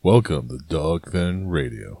Welcome to Dogfin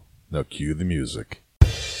Radio. Now cue the music.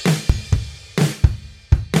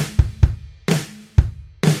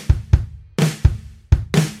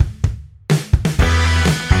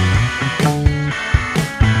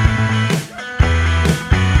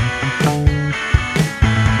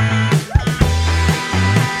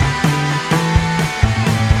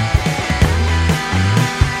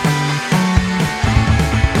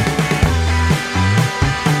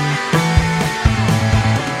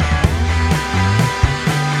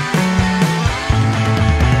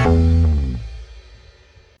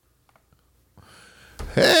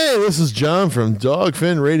 This is John from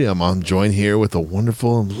Dogfin Radio. I'm joined here with a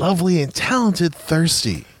wonderful and lovely and talented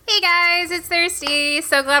Thirsty. Hey guys, it's Thirsty.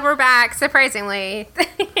 So glad we're back, surprisingly.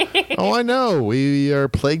 Oh, I know. We are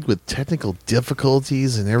plagued with technical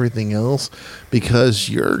difficulties and everything else because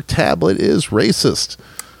your tablet is racist.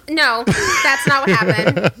 No, that's not what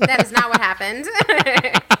happened. That is not what happened.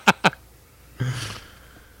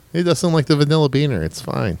 It doesn't like the vanilla beaner. It's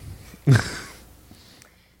fine.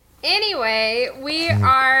 Anyway, we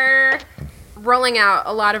are rolling out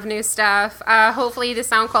a lot of new stuff. Hopefully the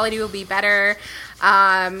sound quality will be better.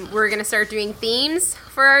 We're going to start doing themes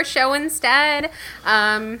for our show instead.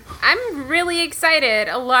 I'm really excited.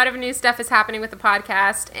 A lot of new stuff is happening with the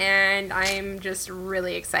podcast, and I'm just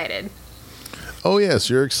really excited. Oh,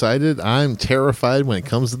 yes, you're excited. I'm terrified when it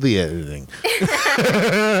comes to the editing.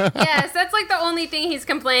 Yes, that's like the only thing he's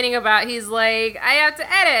complaining about. He's like, I have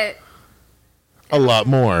to edit a lot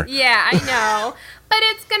more. Yeah, I know. But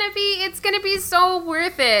it's gonna be so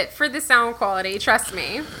worth it for the sound quality, trust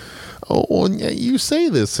me. Oh, well, yeah, you say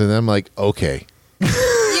this and I'm like, okay.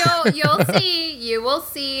 You'll see. You will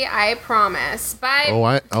see, I promise. But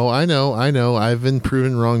I know. I've been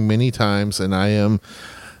proven wrong many times, and I am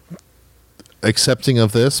accepting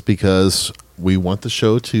of this because we want the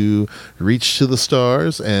show to reach to the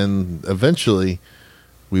stars, and eventually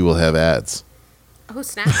we will have ads. Oh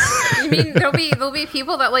snap! You mean there'll be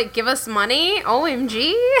people that like give us money?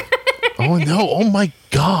 OMG! Oh no! Oh my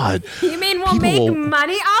God! You mean we'll make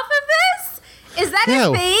money off of this? Is that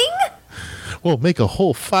a thing? We'll make a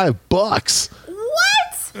whole $5.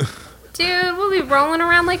 What? Dude, we'll be rolling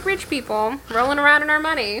around like rich people, rolling around in our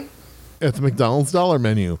money at the McDonald's dollar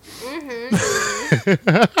menu.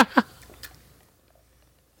 Mm-hmm.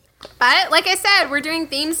 But, like I said, we're doing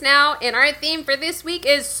themes now, and our theme for this week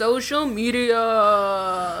is social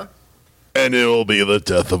media. And it'll be the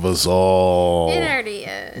death of us all. It already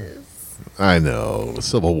is. I know.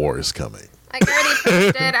 Civil War is coming. I already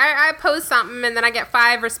posted. I post something, and then I get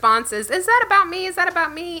 5 responses. Is that about me? Is that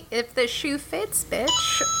about me? If the shoe fits, bitch.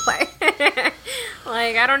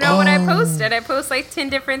 Like I don't know what I posted. I post like 10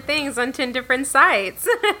 different things on 10 different sites.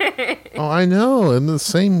 Oh, I know. I'm the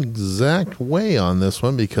same exact way on this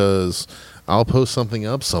one because I'll post something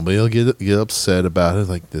up. Somebody will get upset about it.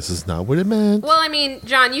 Like, this is not what it meant. Well, I mean,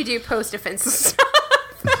 John, you do post offensive stuff.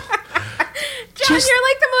 John, you're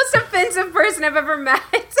like the most offensive person I've ever met.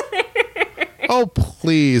 Oh,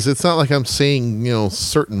 please. It's not like I'm saying,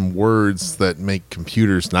 certain words that make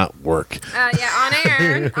computers not work. Yeah, on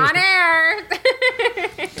air. On air.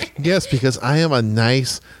 Yes, because I am a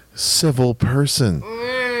nice, civil person.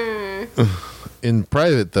 In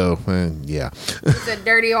private, though, yeah. He's a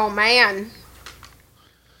dirty old man.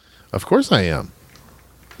 Of course I am.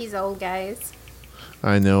 He's old, guys.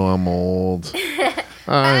 I know I'm old. We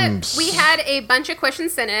had a bunch of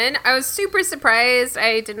questions sent in. I was super surprised.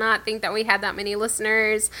 I did not think that we had that many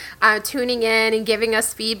listeners tuning in and giving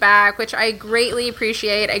us feedback, which I greatly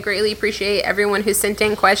appreciate. I greatly appreciate everyone who sent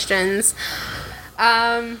in questions.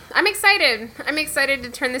 I'm excited. I'm excited to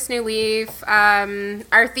turn this new leaf.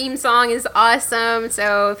 Our theme song is awesome,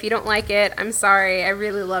 so if you don't like it, I'm sorry. I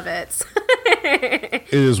really love it.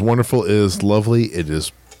 It is wonderful. It is lovely. It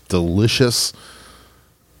is delicious.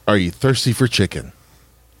 Are you thirsty for chicken?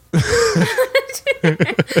 I'm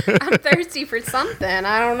thirsty for something.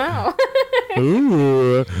 I don't know.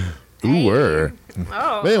 Ooh. Ooh.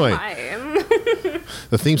 Oh, anyway,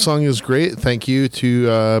 the theme song is great. Thank you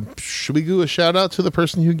to, should we do a shout out to the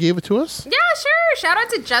person who gave it to us? Yeah, sure. Shout out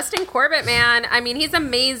to Justin Corbett, man. I mean, he's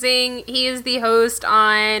amazing. He is the host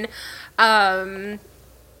on, oh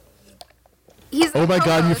my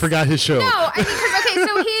God, you forgot his show. No, I mean,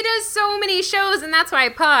 so he does so many shows, and that's why I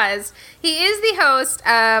paused. He is the host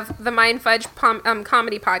of the Mind Fudge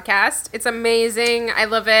comedy podcast. It's amazing. I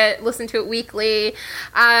love it. Listen to it weekly.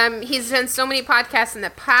 He's done so many podcasts in the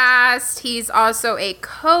past. He's also a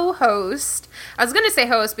co-host. I was going to say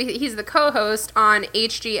host, but he's the co-host on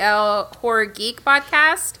HGL Horror Geek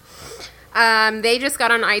podcast. They just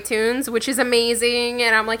got on iTunes, which is amazing,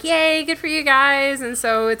 and I'm like, yay, good for you guys. And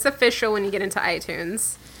so it's official when you get into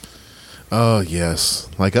iTunes. Oh, yes.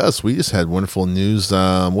 Like us, we just had wonderful news.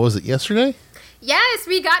 What was it, yesterday? Yes,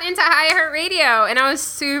 we got into iHeartRadio, and I was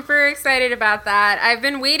super excited about that. I've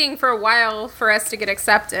been waiting for a while for us to get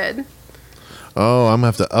accepted. Oh, I'm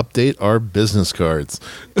going to have to update our business cards.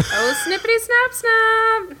 Oh, snippity snap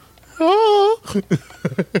snap. Oh.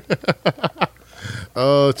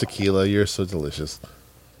 Oh, tequila, you're so delicious.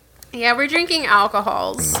 Yeah, we're drinking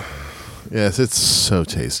alcohols. Yes, it's so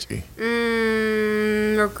tasty.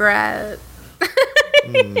 Regret.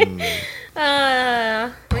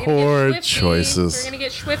 Poor choices. We're gonna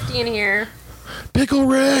get Swifty in here. Pickle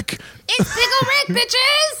Rick! It's Pickle Rick,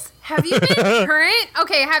 bitches! Have you been current?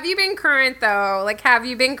 Okay, have you been current, though? Like, have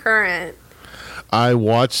you been current? I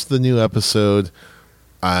watched the new episode.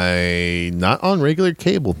 Not on regular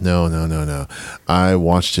cable. No. I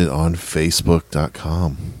watched it on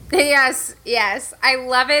Facebook.com. Yes. I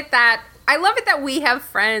love it that we have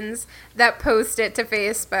friends that post it to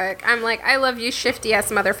Facebook. I'm like, I love you, shifty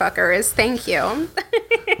ass motherfuckers. Thank you.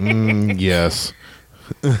 Yes.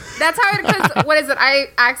 That's how it. Because what is it? I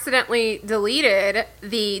accidentally deleted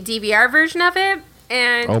the DVR version of it.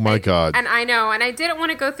 And oh my God. And I know, and I didn't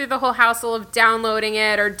want to go through the whole hassle of downloading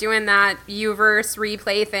it or doing that Uverse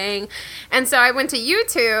replay thing. And so I went to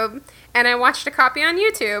YouTube and I watched a copy on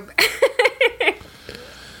YouTube.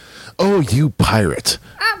 Oh, you pirate.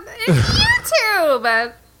 It's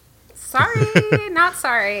YouTube. Sorry, not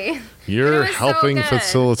sorry. You're helping so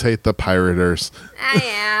facilitate the piraters. I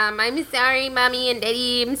am. I'm sorry, Mommy and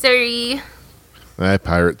Daddy. I'm sorry. I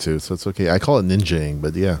pirate too, so it's okay. I call it ninjaing,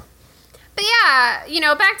 but yeah. But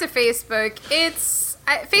yeah, back to Facebook.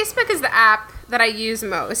 Facebook is the app that I use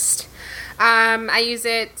most. I use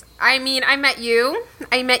it. I mean, I met you.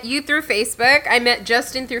 I met you through Facebook. I met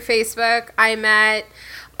Justin through Facebook. I met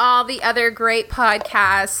all the other great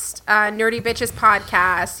podcasts, Nerdy Bitches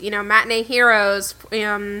podcast, Matinee Heroes,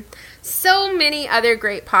 so many other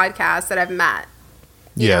great podcasts that I've met.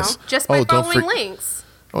 Yes. Just by following links.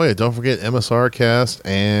 Oh yeah, don't forget MSR Cast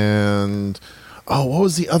and what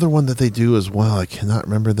was the other one that they do as well? I cannot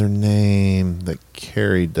remember their name that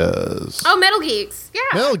Carrie does. Oh, Metal Geeks. Yeah.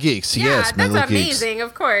 Metal Geeks, yes. That's Metal amazing, Geeks.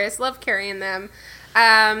 of course. Love carrying them.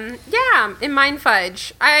 In Mind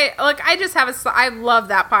Fudge. I love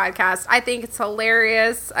that podcast. I think it's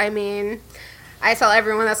hilarious. I mean, I tell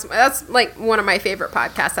everyone that's like one of my favorite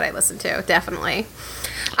podcasts that I listen to, definitely.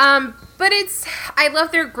 But I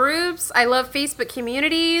love their groups. I love Facebook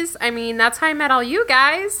communities. I mean, that's how I met all you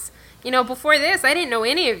guys. Before this, I didn't know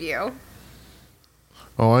any of you.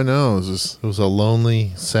 Oh, I know. It was a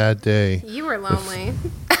lonely, sad day. You were lonely.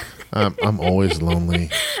 I'm always lonely.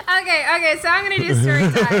 Okay, so I'm going to do story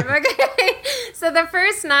time, okay? So the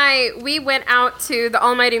first night, we went out to the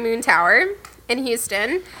Almighty Moon Tower in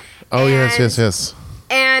Houston. Oh, yes.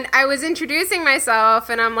 And I was introducing myself,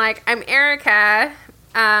 and I'm like, I'm Erica,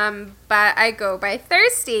 but I go by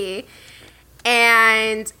Thirsty.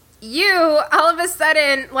 And you, all of a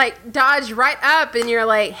sudden, like, dodge right up, and you're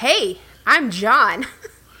like, hey, I'm John.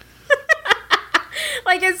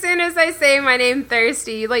 Like, as soon as I say my name,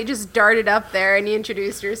 Thirsty, you, like, just darted up there and you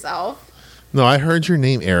introduced yourself. No, I heard your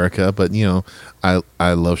name, Erica, but,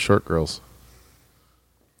 I love short girls.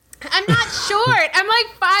 I'm not short. I'm like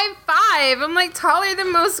 5'5". I'm like taller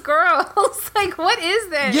than most girls. Like, what is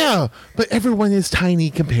this? Yeah, but everyone is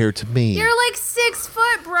tiny compared to me. You're like 6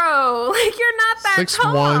 foot, bro. Like, you're not that 6'1",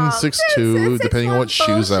 tall. 6'2", depending on what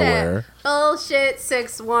shoes I wear. Bullshit,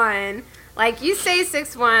 6'1". Like, you say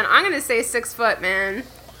 6'1", I'm gonna say 6 foot, man. You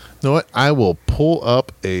know what? I will pull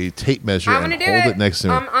up a tape measure and hold it next to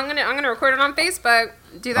me. I'm gonna record it on Facebook.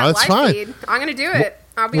 Do that That's live fine. feed. I'm gonna do it.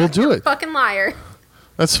 We'll do it. Fucking liar.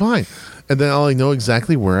 That's fine. And then I'll know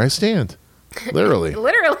exactly where I stand. Literally. But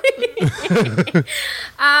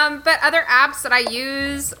other apps that I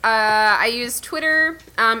use Twitter,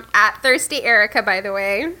 at Thirsty Erica, by the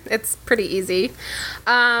way. It's pretty easy.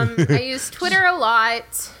 I use Twitter a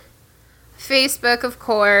lot. Facebook, of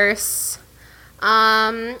course.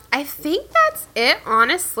 I think that's it,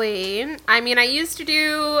 honestly. I mean, I used to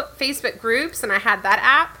do Facebook groups, and I had that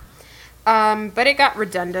app, but it got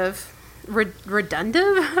redundant.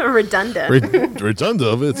 Redundant? Redundant?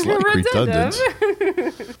 It's like redundant.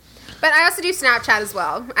 But I also do Snapchat as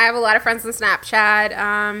well. I have a lot of friends on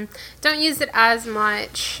Snapchat. Don't use it as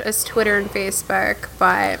much as Twitter and Facebook,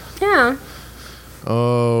 but yeah.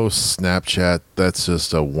 Oh, Snapchat. That's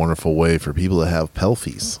just a wonderful way for people to have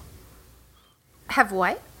pelfies. Have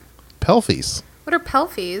what? Pelfies. What are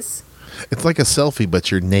pelfies? It's like a selfie,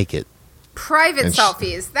 but you're naked. Private And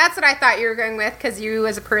selfies. That's what I thought you were going with, because you,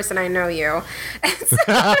 as a person, I know you.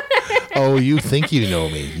 Oh, you think you know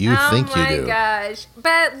me. You think you do. Oh my gosh.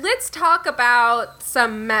 But let's talk about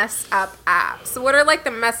some messed up apps. What are like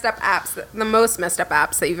the messed up apps, the most messed up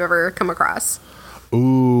apps that you've ever come across?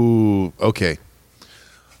 Ooh, okay.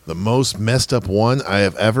 The most messed up one I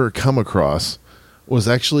have ever come across was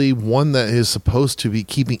actually one that is supposed to be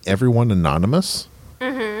keeping everyone anonymous.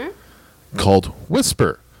 Mm-hmm. Called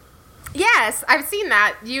Whisper. Yes, I've seen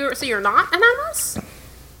that. So you're not anonymous?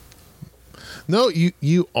 No,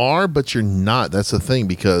 you are, but you're not. That's the thing,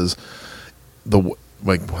 because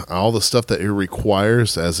all the stuff that it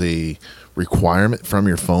requires as a requirement from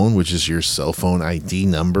your phone, which is your cell phone ID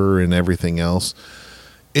number and everything else,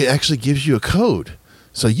 it actually gives you a code.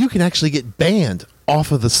 So you can actually get banned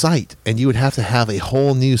off of the site, and you would have to have a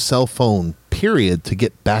whole new cell phone period to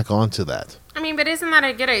get back onto that. I mean, but isn't that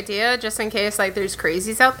a good idea, just in case like there's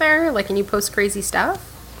crazies out there, like, and you post crazy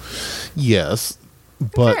stuff? Yes,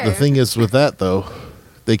 but Okay. the thing is with that, though,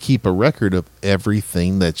 they keep a record of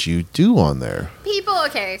everything that you do on there. People,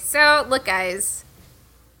 okay, so look, guys.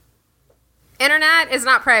 Internet is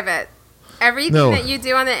not private. Everything No. that you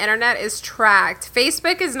do on the internet is tracked.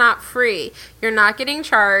 Facebook is not free. You're not getting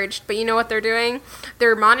charged, but you know what they're doing?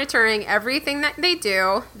 They're monitoring everything that they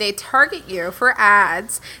do. They target you for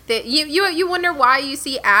ads. That you wonder why you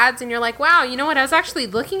see ads and you're like, wow, you know what? I was actually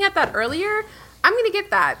looking at that earlier. I'm going to get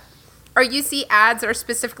that. Or you see ads that are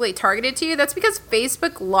specifically targeted to you. That's because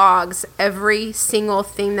Facebook logs every single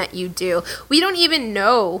thing that you do. We don't even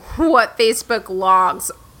know what Facebook logs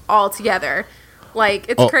altogether. Like,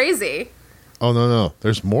 it's crazy. Oh, no.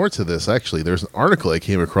 There's more to this, actually. There's an article I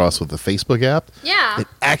came across with the Facebook app. Yeah. It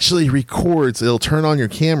actually records. It'll turn on your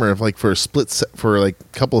camera like for a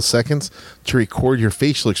couple of seconds to record your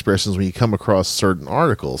facial expressions when you come across certain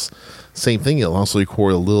articles. Same thing. It'll also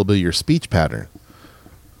record a little bit of your speech pattern.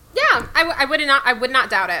 Yeah, I would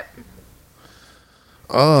not doubt it.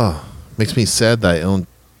 Makes me sad that I own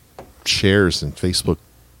shares in Facebook.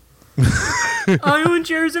 I own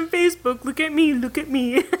shares in Facebook. Look at me. Look at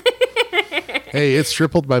me. Hey, it's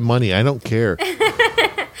tripled my money. I don't care.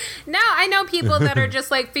 No, I know people that are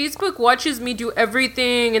just like, Facebook watches me do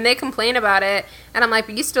everything, and they complain about it. And I'm like,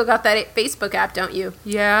 but you still got that Facebook app, don't you?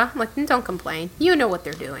 Yeah. I'm like, then don't complain. You know what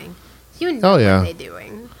they're doing. You know Oh, yeah. what they're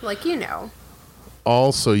doing. Like, you know.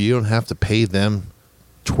 Also, you don't have to pay them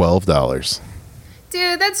 $12.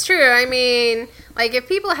 Dude, that's true. I mean, like, if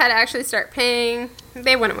people had to actually start paying,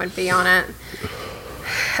 they wouldn't be on it.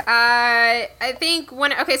 I think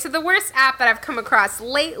so the worst app that I've come across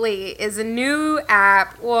lately is a new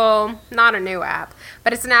app. Well, not a new app,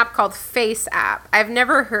 but it's an app called Face App. I've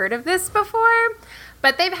never heard of this before,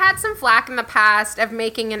 but they've had some flack in the past of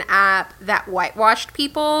making an app that whitewashed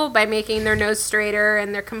people by making their nose straighter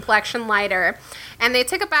and their complexion lighter. And they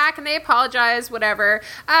took it back and they apologized, whatever.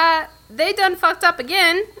 They done fucked up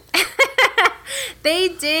again. They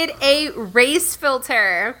did a race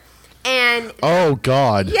filter. And Oh,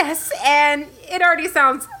 God. yes, and it already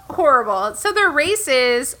sounds horrible. So their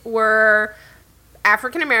races were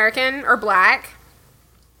African American or black,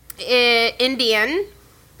 Indian,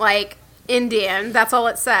 like Indian, that's all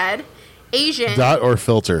it said. Asian. Dot or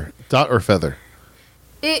filter. Dot or feather.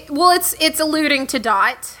 It's alluding to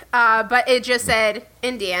dot, but it just said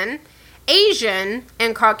Indian, Asian,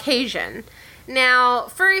 and Caucasian. Now,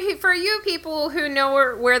 for you people who know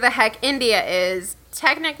where the heck India is,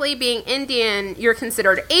 technically being Indian, you're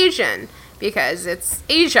considered Asian because it's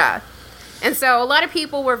Asia. And so a lot of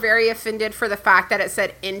people were very offended for the fact that it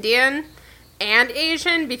said Indian and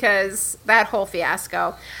Asian because that whole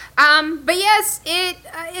fiasco. But yes,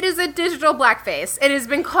 it is a digital blackface. It has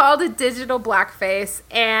been called a digital blackface,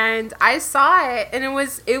 and I saw it, and it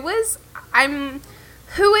was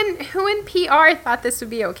who in PR thought this would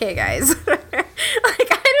be okay, guys? Like,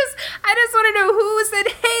 I just want to know who said,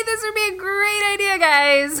 hey, this would be a great idea,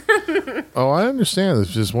 guys. Oh, I understand.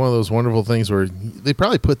 It's just one of those wonderful things where they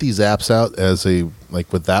probably put these apps out as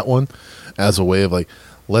with that one, as a way of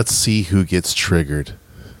let's see who gets triggered.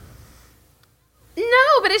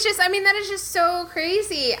 No, but it's just, I mean, that is just so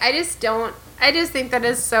crazy. I just think that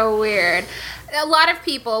is so weird. A lot of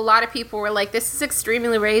people were like, this is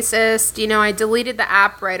extremely racist. You know, I deleted the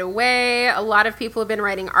app right away. A lot of people have been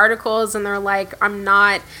writing articles and they're like, I'm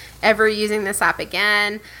not ever using this app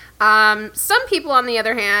again. Some people, on the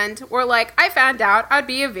other hand, were like, I found out I'd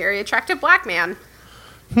be a very attractive black man.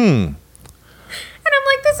 And I'm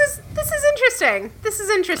like, this is interesting. This is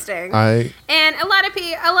interesting. And a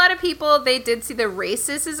lot of people, they did see the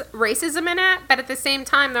racism in it, but at the same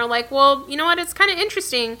time, they're like, well, you know what? It's kind of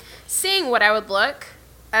interesting seeing what I would look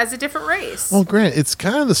as a different race. Well, Grant, it's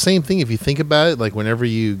kind of the same thing if you think about it. Like whenever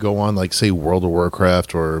you go on, like say World of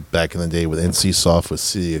Warcraft, or back in the day with NCSoft with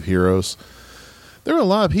City of Heroes, there were a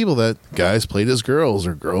lot of people that guys played as girls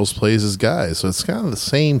or girls plays as guys. So it's kind of the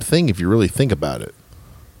same thing if you really think about it.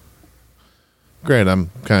 Grant, I'm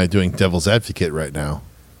kind of doing devil's advocate right now.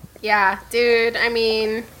 Yeah, dude. I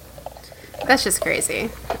mean, that's just crazy.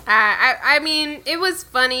 I mean, it was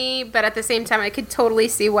funny, but at the same time, I could totally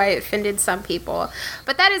see why it offended some people.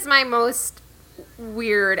 But that is my most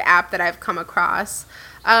weird app that I've come across.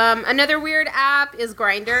 Another weird app is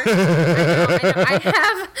Grindr. I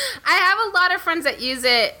have a lot of friends that use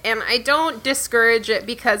it, and I don't discourage it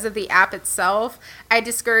because of the app itself. I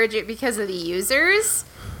discourage it because of the users.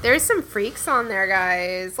 There's some freaks on there,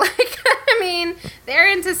 guys. Like, I mean,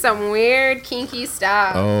 they're into some weird, kinky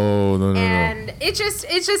stuff. Oh, no. And it's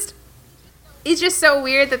just so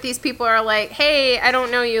weird that these people are like, hey, I don't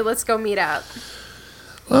know you, let's go meet up.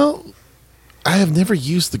 Well, I have never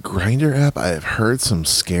used the Grindr app. I have heard some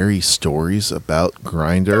scary stories about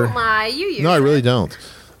Grindr. Don't lie, you use it. No, I really don't.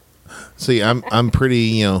 See, I'm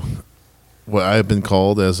pretty, what I've been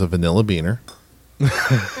called as a vanilla beaner.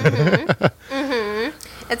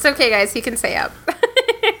 It's okay, guys. He can say up.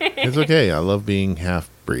 It's okay. I love being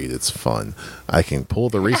half-breed. It's fun. I can pull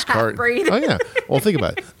the race card. Half-breed. Oh, yeah. Well, think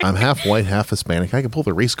about it. I'm half white, half Hispanic. I can pull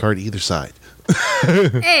the race card either side.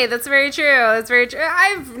 Hey, that's very true. That's very true.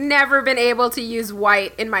 I've never been able to use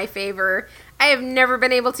white in my favor. I have never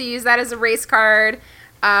been able to use that as a race card.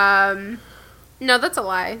 No, that's a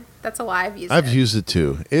lie. That's a lie. I've used it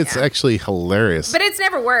too. It's actually hilarious. But it's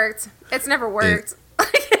never worked. It's never worked.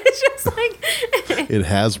 It's just like it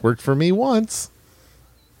has worked for me once.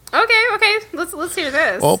 Okay. Let's hear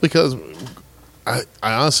this. Well, because I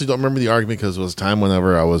honestly don't remember the argument because it was a time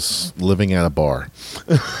whenever I was living at a bar.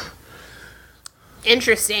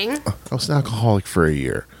 Interesting. I was an alcoholic for a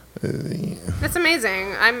year. That's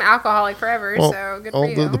amazing. I'm alcoholic forever, so good for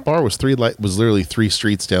you. The bar was literally 3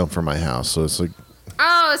 streets down from my house, so it's like.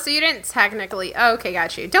 Oh, so you didn't technically. Oh, okay,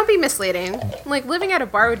 got you. Don't be misleading. Like living at a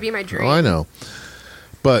bar would be my dream. Oh, I know.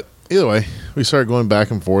 But either way, we started going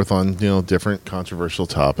back and forth on different controversial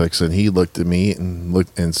topics, and he looked at me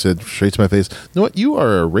and said straight to my face, "You know what? You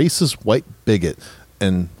are a racist white bigot."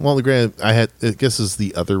 And well, I guess is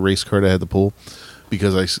the other race card I had to pull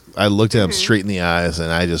because I looked at him straight in the eyes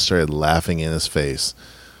and I just started laughing in his face.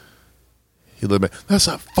 He looked back. That's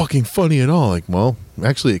not fucking funny at all. Like, well,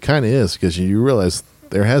 actually, it kind of is because you realize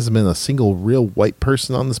there hasn't been a single real white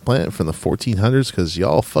person on this planet from the 1400s because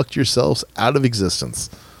y'all fucked yourselves out of existence.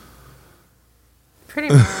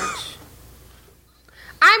 Pretty much.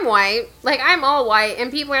 I'm white. Like, I'm all white.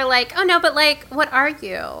 And people are like, oh, no, but, like, what are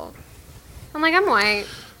you? I'm like, I'm white.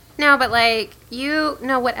 No, but, like, you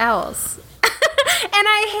know what else? And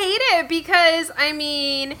I hate it because, I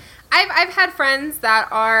mean, I've had friends that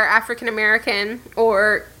are African American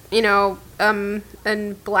or,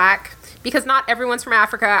 and black. Because not everyone's from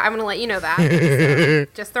Africa. I'm going to let you know that. So,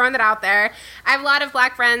 just throwing that out there. I have a lot of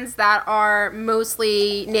black friends that are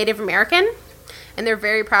mostly Native American. And they're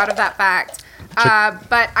very proud of that fact.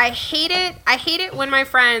 But I hate it. I hate it when my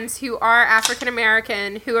friends who are African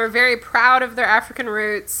American, who are very proud of their African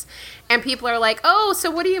roots, and people are like, "Oh,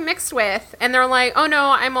 so what are you mixed with?" And they're like, "Oh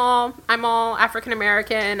no, I'm all African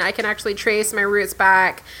American. I can actually trace my roots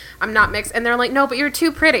back. I'm not mixed." And they're like, "No, but you're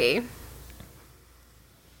too pretty."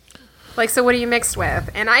 Like, so what are you mixed with?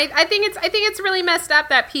 And I think it's really messed up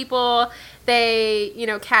that people they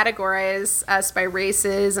categorize us by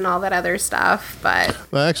races and all that other stuff. But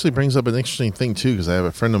that actually brings up an interesting thing too, because I have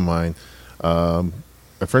a friend of mine, my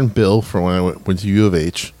friend Bill, from when I went to U of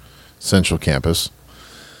H Central Campus.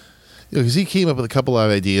 Because he came up with a couple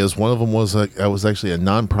of ideas. One of them was was actually a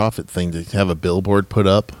nonprofit thing to have a billboard put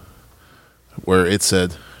up where it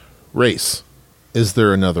said, "Race, is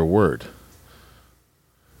there another word?"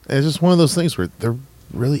 And it's just one of those things where there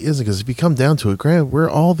really isn't, because if you come down to it, granted, we're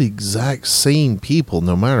all the exact same people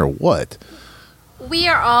no matter what. We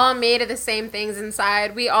are all made of the same things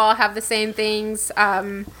inside. We all have the same things,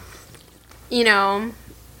 Oh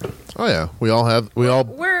yeah,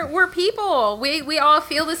 we're people. We all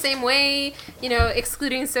feel the same way,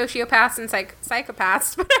 excluding sociopaths and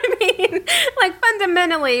psychopaths. But I mean, like,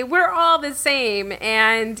 fundamentally, we're all the same.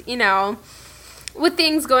 And, with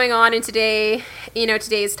things going on in today's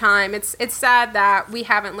time, it's sad that we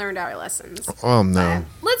haven't learned our lessons. Oh, no.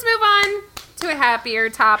 But let's move on to a happier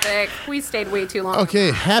topic. We stayed way too long.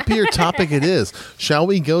 Okay, happier topic it is. Shall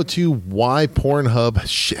we go to why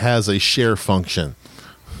Pornhub has a share function?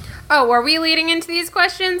 Oh, are we leading into these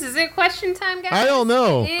questions? Is it question time, guys? I don't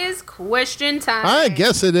know. It is question time. I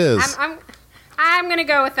guess it is. I'm gonna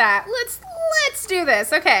go with that. Let's let's do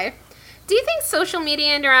this. Okay. Do you think social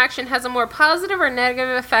media interaction has a more positive or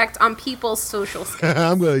negative effect on people's social skills?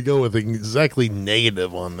 I'm going to go with exactly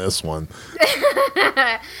negative on this one.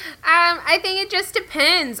 I think it just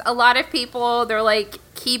depends. A lot of people, they're like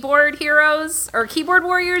keyboard heroes or keyboard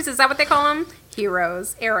warriors. Is that what they call them?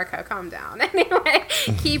 Heroes. Erica, calm down. Anyway,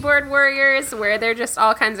 keyboard warriors, where they're just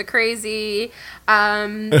all kinds of crazy.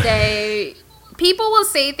 People will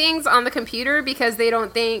say things on the computer because they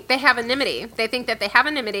don't think they have anonymity. They think that they have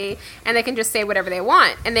anonymity and they can just say whatever they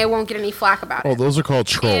want and they won't get any flack about it. Oh, those are called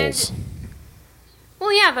trolls.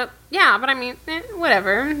 Well, yeah, but I mean,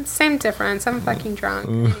 whatever. Same difference. I'm fucking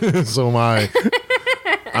drunk. So am I.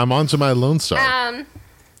 I'm on to my Lone Star.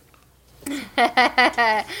 But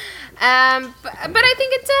I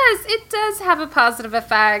think it does. It does have a positive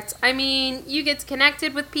effect. I mean, you get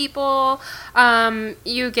connected with people.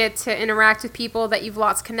 You get to interact with people that you've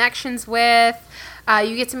lost connections with.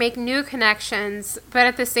 You get to make new connections. But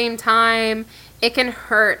at the same time, it can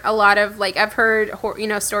hurt a lot of, like, I've heard,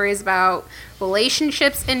 stories about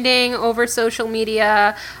relationships ending over social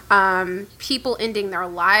media, people ending their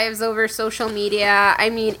lives over social media. I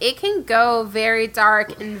mean, it can go very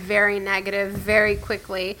dark and very negative very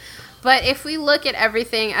quickly. But if we look at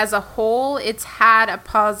everything as a whole, it's had a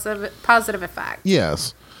positive effect.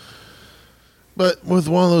 Yes. But with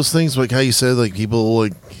one of those things, like how you said, like people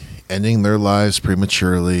like ending their lives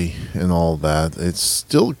prematurely and all that, it's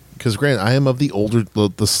still, because granted, I am of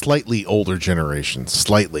the slightly older generation.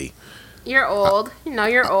 Slightly. You're old.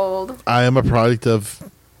 You're old. I am a product of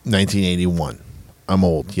 1981. I'm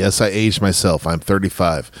old. Yes, I aged myself. I'm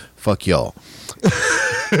 35. Fuck y'all.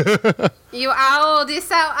 You old. You're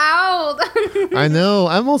so old. I know.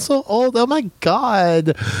 I'm also old. Oh my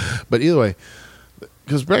God. But either way,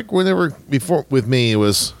 because back before with me, it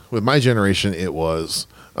was, with my generation, it was,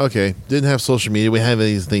 okay, didn't have social media. We had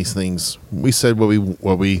these things. We said what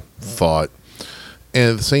we thought.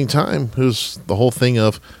 And at the same time, it was the whole thing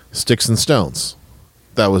of sticks and stones.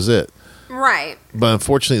 That was it. Right. But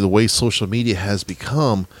unfortunately, the way social media has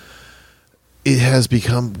become, it has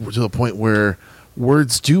become to a point where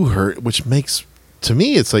words do hurt, which makes, to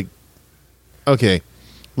me, it's like, okay,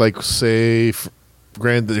 like say,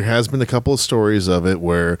 granted, there has been a couple of stories of it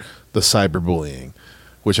where the cyberbullying,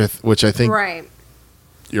 which I think, right,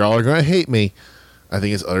 you're all going to hate me. I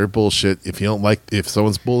think it's utter bullshit. If you don't like, if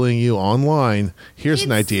someone's bullying you online, here's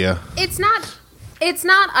an idea. It's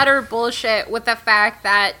not utter bullshit with the fact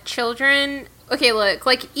that children, okay, look,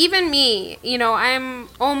 like even me, I'm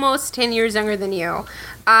almost 10 years younger than you.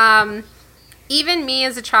 Even me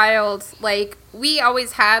as a child, like, we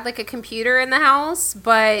always had, like, a computer in the house,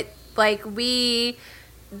 but, like, we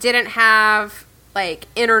didn't have, like,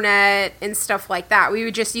 internet and stuff like that. We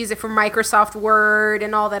would just use it for Microsoft Word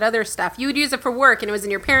and all that other stuff. You would use it for work, and it was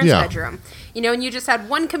in your parents' bedroom. And you just had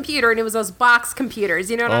one computer, and it was those box computers.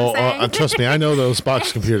 You know what I'm saying? Trust me, I know those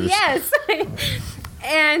box computers. Yes.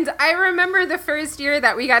 And I remember the first year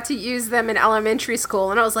that we got to use them in elementary school,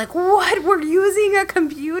 and I was like, what? We're using a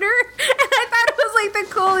computer? And I thought it was like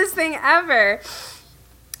the coolest thing ever.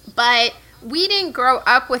 But we didn't grow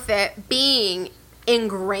up with it being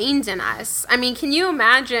ingrained in us. I mean, can you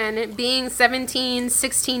imagine being 17,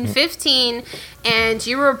 16, 15, and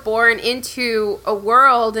you were born into a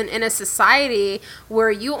world and in a society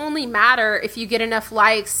where you only matter if you get enough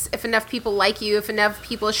likes, if enough people like you, if enough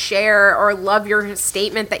people share or love your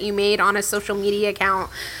statement that you made on a social media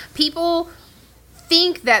account. People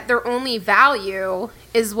think that their only value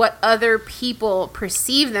is what other people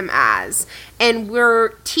perceive them as. And we're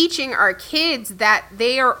teaching our kids that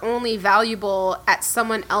they are only valuable at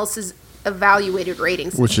someone else's evaluated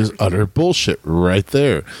ratings. Which is utter bullshit right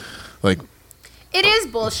there. Like, it is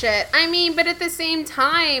bullshit. I mean, but at the same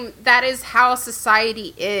time, that is how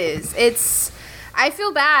society is. I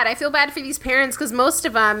feel bad. I feel bad for these parents because most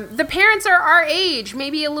of them, the parents are our age,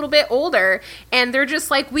 maybe a little bit older, and they're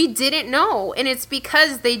just like, we didn't know. And it's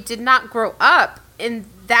because they did not grow up in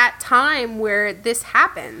that time where this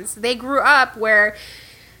happens. They grew up where,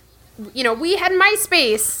 we had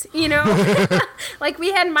MySpace, like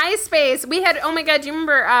we had MySpace. We had, oh my God, do you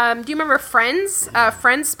remember Friends?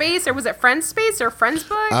 Friendspace, or was it Friendspace or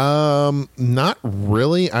Friendsbook? Not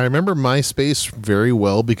really. I remember MySpace very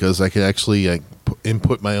well because I could actually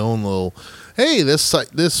input my own little, hey,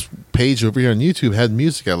 this page over here on YouTube had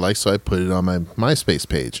music I like, so I put it on my MySpace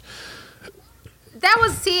page.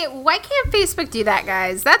 Why can't Facebook do that,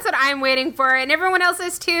 guys? That's what I'm waiting for, and everyone else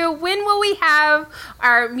is too. When will we have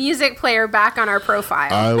our music player back on our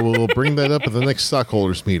profile? I will bring that up at the next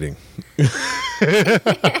stockholders meeting.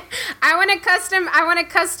 I want to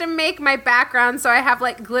custom make my background so I have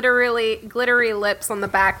like glittery lips on the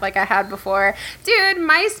back like I had before. Dude,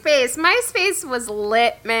 MySpace was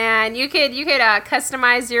lit, man. You could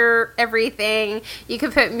customize your everything. You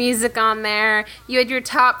could put music on there. You had your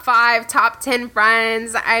top 5, top 10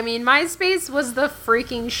 friends. I mean, MySpace was the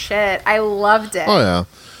freaking shit. I loved it. Oh yeah.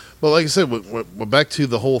 But like I said, we're back to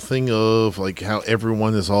the whole thing of like how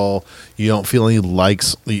everyone is all, you don't feel any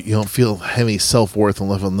likes, you don't feel any self-worth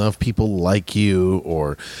unless enough people like you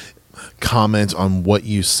or comment on what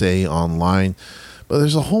you say online. But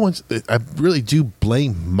there's a whole bunch, I really do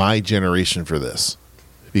blame my generation for this,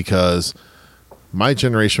 because my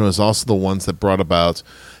generation was also the ones that brought about,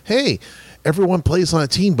 hey, everyone plays on a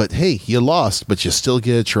team, but hey, you lost, but you still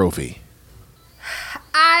get a trophy.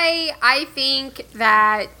 I think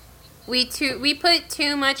that we put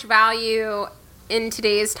too much value in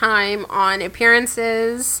today's time on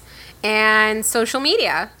appearances and social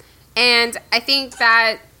media. And I think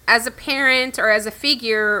that as a parent or as a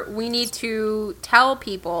figure, we need to tell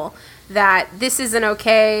people that this isn't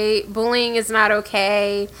okay. Bullying is not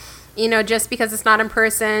okay. You know, just because it's not in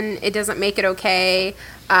person, it doesn't make it okay.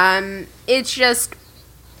 It's just,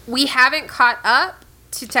 we haven't caught up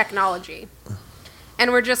to technology.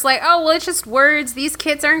 And we're just like, oh, well, it's just words. These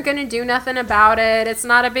kids aren't going to do nothing about it. It's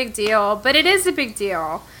not a big deal. But it is a big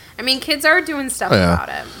deal. I mean, kids are doing stuff about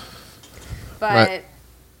it. But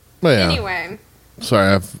anyway.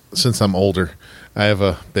 Sorry, since I'm older, I have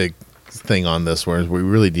a big thing on this where we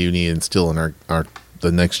really do need to instill in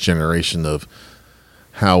the next generation of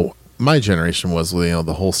how my generation was, you know,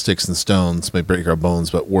 the whole sticks and stones may break our bones,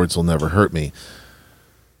 but words will never hurt me.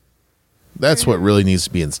 That's what really needs to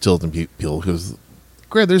be instilled in people, because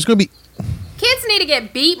Grant, there's going to be... Kids need to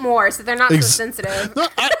get beat more so they're not so sensitive. No,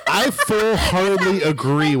 I full-heartedly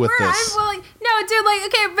agree with this. No, dude, like,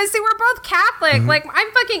 okay, but see, we're both Catholic. Mm-hmm. Like,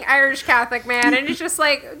 I'm fucking Irish Catholic, man, and it's just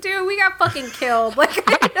like, dude, we got fucking killed. Like,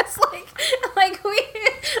 I just,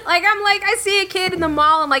 I'm like, I see a kid in the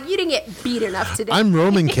mall, I'm like, you didn't get beat enough today. I'm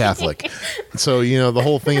Roman Catholic. So, you know, the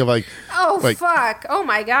whole thing of like... Oh, like, fuck. Oh,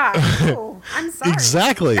 my God. Oh, I'm sorry.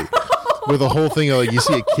 Exactly. With the whole thing of like, you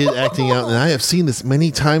see a kid acting out, and I have seen this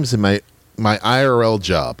many times in my IRL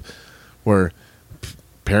job, where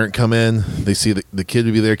parent come in, they see the kid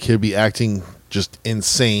would be there, kid would be acting just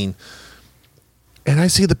insane, and I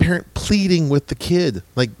see the parent pleading with the kid,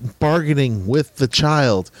 like bargaining with the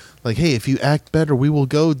child, like, hey, if you act better, we will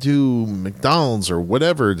go do McDonald's or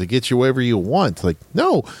whatever to get you wherever you want. Like,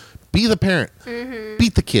 no, be the parent,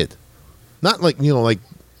 beat the kid, not like, you know, like.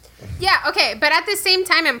 Yeah, okay, but at the same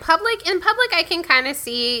time, in public, I can kind of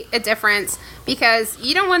see a difference, because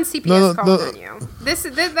you don't want CPS called on you. That's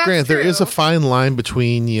Grant, true. There is a fine line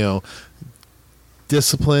between, you know,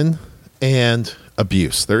 discipline and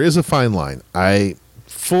abuse. There is a fine line. I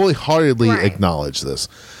fully heartedly acknowledge this.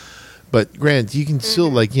 But Grant, you can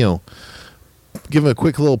still, like, you know, give them a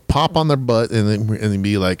quick little pop on their butt and then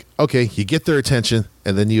be like, okay, you get their attention,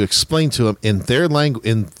 and then you explain to them in their language,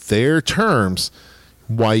 in their terms,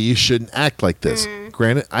 why you shouldn't act like this.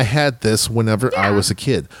 Granted, I had this whenever I was a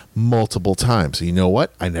kid multiple times. You know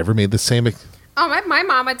what? I never made the same. Oh, my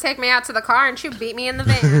mom would take me out to the car and she'd beat me in the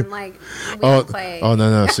van. Like, we don't play. Oh,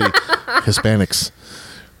 no. See, Hispanics.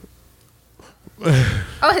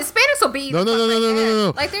 Hispanics will beat you.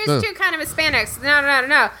 No. Like, there's two kind of Hispanics.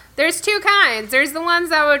 No. There's two kinds. There's the ones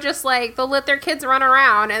that would just, like, they'll let their kids run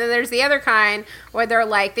around. And then there's the other kind where they're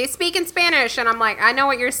like, they speak in Spanish. And I'm like, I know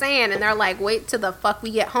what you're saying. And they're like, wait till the fuck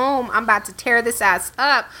we get home. I'm about to tear this ass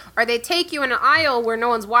up. Or they take you in an aisle where no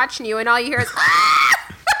one's watching you. And all you hear is, ah!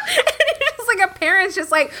 And it's just like a parent's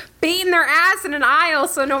just, like, beating their ass in an aisle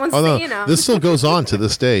so no one's seeing them. This still goes on to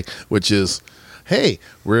this day, which is... Hey,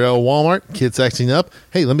 we're at Walmart, kid's acting up.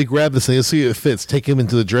 Hey, let me grab this thing. Let's see if it fits. Take him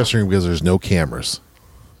into the dressing room because there's no cameras.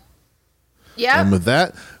 Yeah. And with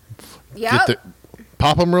that,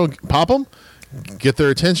 pop them, get their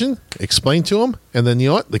attention, explain to them, and then you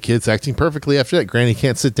know what? The kid's acting perfectly after that. Granny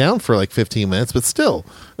can't sit down for like 15 minutes, but still.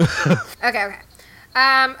 Okay.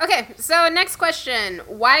 Okay, so next question.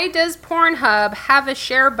 Why does Pornhub have a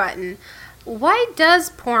share button? Why does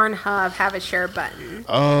Pornhub have a share button?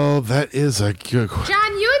 Oh, that is a good question.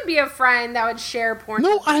 John, you would be a friend that would share Pornhub.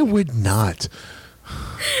 No, I would not.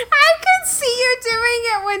 I could see you doing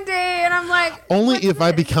it one day, and I'm like... Only if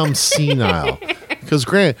I become senile. Because,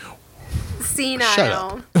 Grant... Senile. Shut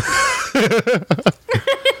up.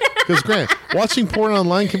 Because, Grant, watching porn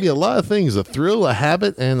online can be a lot of things. A thrill, a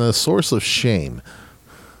habit, and a source of shame.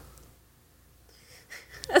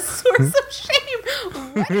 A source of shame?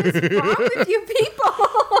 What is wrong with you people?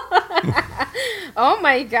 Oh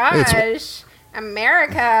my gosh.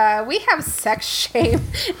 America, we have sex shame.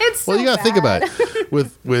 It's so Well, you got to think about bad. it.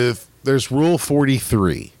 With there's Rule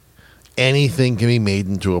 43. Anything can be made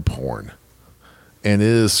into a porn, and it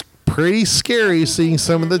is pretty scary seeing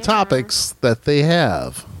some of the topics that they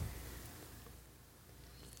have.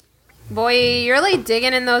 Boy, you're like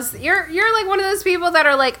digging in those. You're like one of those people that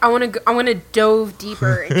are like, I want to dove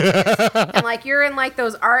deeper into this. And like you're in like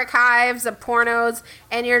those archives of pornos,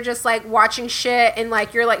 and you're just like watching shit, and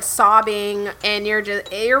like you're like sobbing, and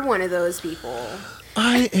you're one of those people.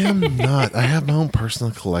 I am not. I have my own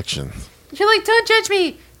personal collection. You're like, don't judge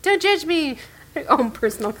me, don't judge me. Your own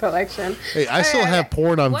personal collection. Hey, I still have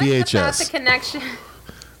porn on what about the VHS. connection,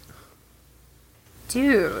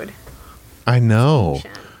 dude? I know,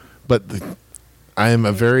 but I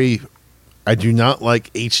do not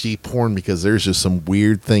like HD porn because there's just some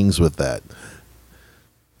weird things with that.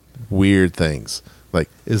 Weird things. Like,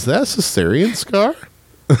 is that a cesarean scar?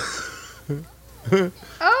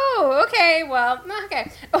 Oh, okay. Well,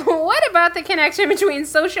 okay. What about the connection between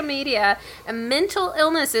social media and mental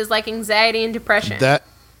illnesses like anxiety and depression?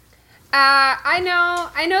 I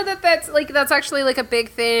know that's actually like a big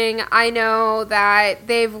thing. I know that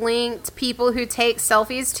they've linked people who take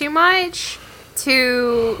selfies too much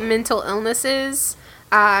to mental illnesses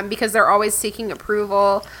because they're always seeking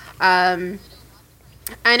approval. I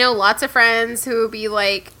know lots of friends who will be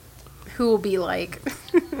like,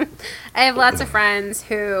 I have lots of friends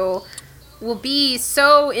who will be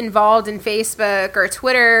so involved in Facebook or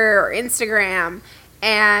Twitter or Instagram,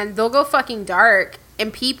 and they'll go fucking dark,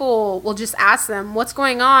 and people will just ask them, what's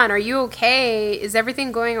going on? Are you okay? Is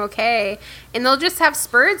everything going okay? And they'll just have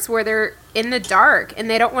spurts where they're in the dark and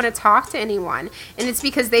they don't want to talk to anyone. And it's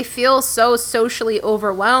because they feel so socially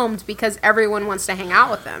overwhelmed because everyone wants to hang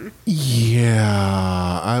out with them.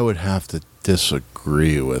 Yeah, I would have to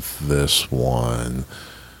disagree with this one.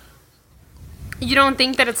 You don't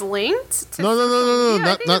think that it's linked to No.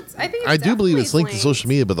 social media? I do believe it's linked to social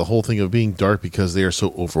media, but the whole thing of being dark because they are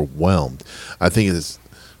so overwhelmed. I think it is.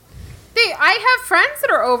 I have friends that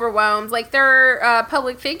are overwhelmed. Like, they're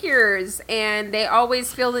public figures, and they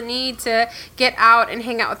always feel the need to get out and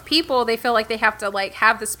hang out with people. They feel like they have to, like,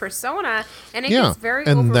 have this persona, and it gets very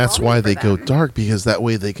overwhelming. And that's why for they go them. dark, because that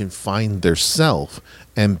way they can find their self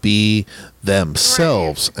and be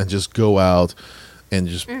themselves and just go out and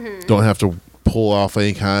just don't have to pull off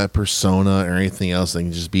any kind of persona or anything else. They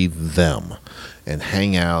can just be them and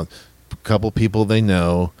hang out, a couple people they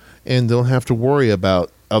know, and don't have to worry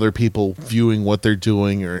about other people viewing what they're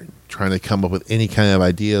doing or trying to come up with any kind of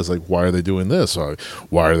ideas like, why are they doing this? Or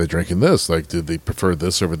why are they drinking this? Like, did they prefer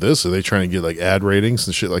this over this? Are they trying to get like ad ratings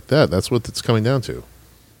and shit like that? That's what it's coming down to.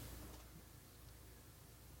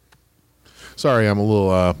 Sorry, I'm a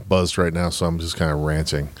little buzzed right now, so I'm just kind of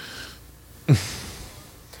ranting.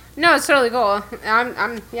 No, it's totally cool.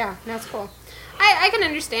 Yeah, that's cool. I can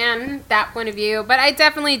understand that point of view, but I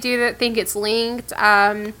definitely do think it's linked.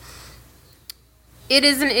 It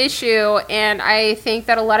is an issue, and I think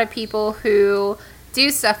that a lot of people who do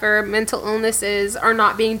suffer mental illnesses are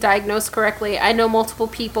not being diagnosed correctly. I know multiple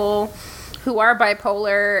people who are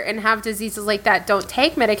bipolar and have diseases like that don't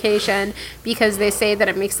take medication because they say that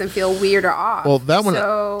it makes them feel weird or off. Well, that one,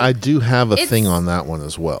 So, I do have a thing on that one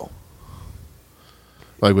as well.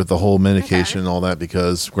 Like with the whole medication and all that,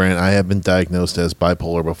 because, granted, I have been diagnosed as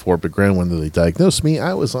bipolar before, but granted, when they diagnosed me,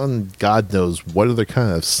 I was on God knows what other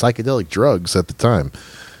kind of psychedelic drugs at the time.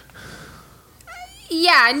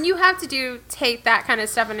 yeah, and you have to take that kind of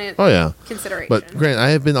stuff into consideration. But granted, I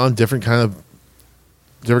have been on different kind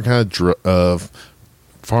of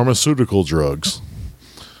pharmaceutical drugs.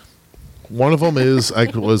 One of them is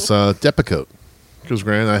was Depakote, because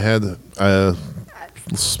granted, I had a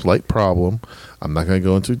slight problem. I'm not going to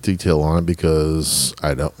go into detail on it because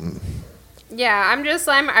I don't. Yeah,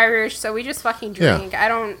 I'm Irish, so we just fucking drink.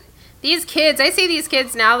 Yeah. I see these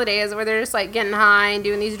kids nowadays where they're just like getting high and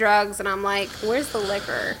doing these drugs, and I'm like, where's the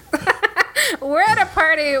liquor? We're at a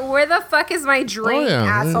party. Where the fuck is my drink,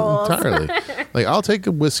 assholes? Entirely. Like, I'll take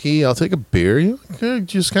a whiskey, I'll take a beer. You know,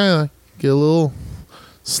 just kind of get a little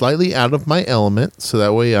slightly out of my element, so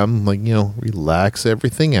that way I'm like, relax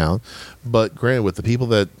everything out. But granted, with the people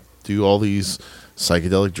that do all these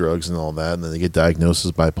psychedelic drugs and all that, and then they get diagnosed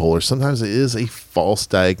as bipolar, sometimes it is a false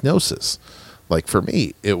diagnosis. Like for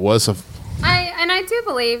me, it was a.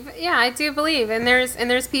 I do believe, and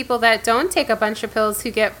there's people that don't take a bunch of pills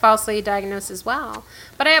who get falsely diagnosed as well.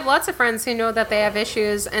 But I have lots of friends who know that they have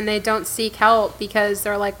issues and they don't seek help because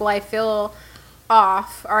they're like, well, I feel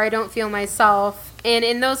off or I don't feel myself. And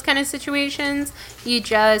in those kind of situations, you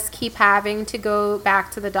just keep having to go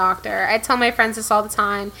back to the doctor. I tell my friends this all the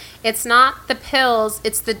time. It's not the pills,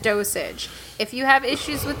 it's the dosage. If you have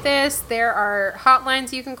issues with this, there are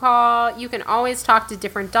hotlines you can call. You can always talk to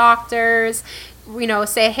different doctors. You know,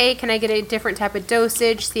 say, hey, can I get a different type of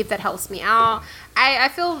dosage? See if that helps me out. I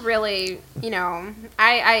feel really, you know,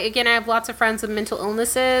 I have lots of friends with mental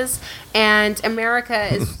illnesses, and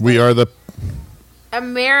America is...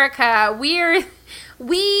 America, we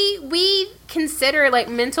consider, like,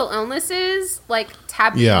 mental illnesses, like,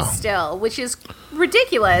 taboo still, which is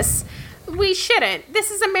ridiculous. We shouldn't.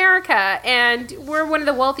 This is America, and we're one of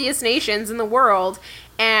the wealthiest nations in the world.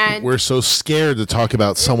 And we're so scared to talk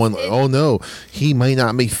about someone. Oh no, he might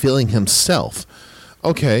not be feeling himself.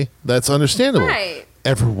 Okay, that's understandable. Right.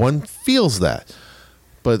 Everyone feels that,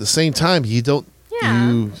 but at the same time, you don't. Yeah.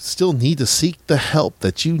 You still need to seek the help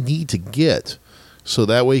that you need to get, so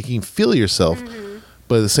that way you can feel yourself. Mm-hmm.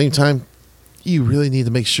 But at the same time, you really need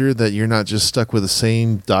to make sure that you're not just stuck with the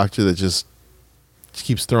same doctor that just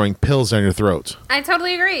keeps throwing pills down your throat. I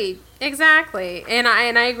totally agree. Exactly. And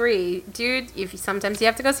I agree. Dude, sometimes you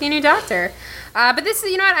have to go see a new doctor. But this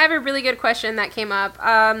is, you know what, I have a really good question that came up.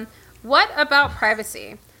 What about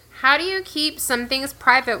privacy? How do you keep some things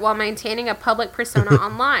private while maintaining a public persona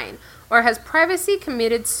online? Or has privacy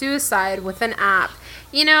committed suicide with an app?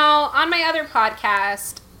 You know, on my other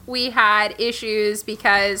podcast, we had issues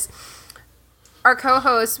because our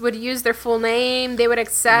co-hosts would use their full name. They would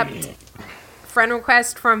accept friend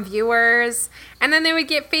requests from viewers, and then they would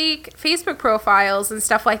get fake Facebook profiles and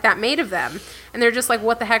stuff like that made of them, and they're just like,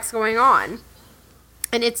 what the heck's going on?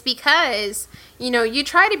 And it's because, you know, you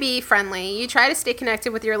try to be friendly, you try to stay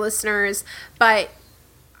connected with your listeners, but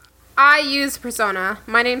I use persona.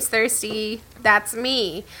 My name's Thirsty. That's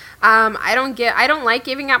me. I don't like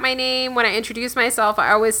giving out my name. When I introduce myself,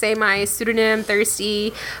 I always say my pseudonym,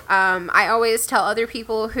 Thirsty. I always tell other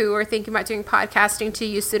people who are thinking about doing podcasting to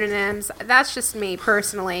use pseudonyms. That's just me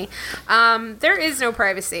personally. There is no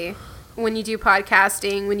privacy when you do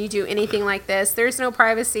podcasting, when you do anything like this. There's no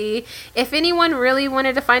privacy. If anyone really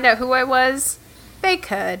wanted to find out who I was, they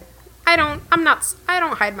could. I don't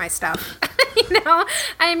hide my stuff. You know,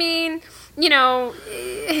 I mean, you know,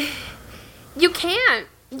 you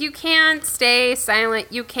can't stay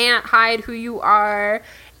silent. You can't hide who you are.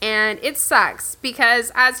 And it sucks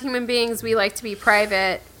because as human beings, we like to be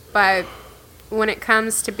private. But when it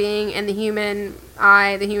comes to being in the human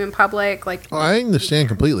eye, the human public, like... Oh, I understand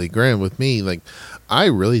completely. Grant, with me, like, I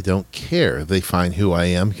really don't care if they find who I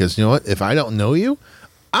am because, you know what? If I don't know you,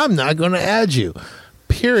 I'm not going to add you.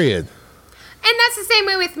 Period. And that's the same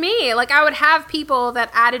way with me. Like, I would have people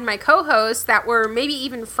that added my co-hosts that were maybe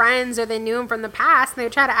even friends or they knew him from the past, and they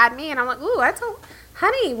would try to add me, and I'm like, ooh,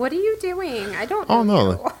 honey, what are you doing? I don't know. Oh,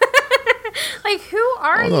 no. Like, who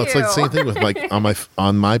are you? No, it's like the same thing with, like,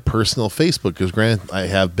 on my personal Facebook, because, Grant, I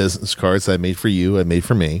have business cards I made for you, I made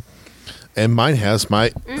for me, and mine has my...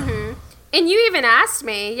 Mm-hmm. And you even asked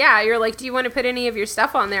me, yeah, you're like, do you want to put any of your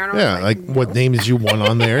stuff on there? And I was like, no. What name did you want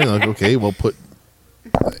on there? And I'm like, okay, we'll put...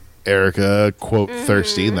 Erica, quote,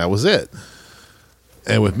 Thirsty, and that was it.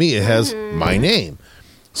 And with me, it has my name.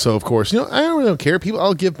 So, of course, you know, I don't really care.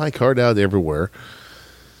 I'll give my card out everywhere.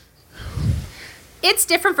 It's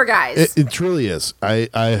different for guys. It truly is. I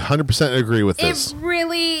 100% agree with this. It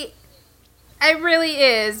really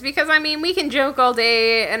is. Because, I mean, we can joke all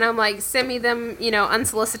day, and I'm like, send me them, you know,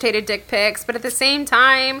 unsolicited dick pics. But at the same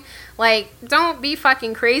time, like, don't be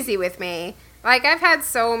fucking crazy with me. Like, I've had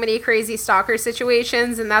so many crazy stalker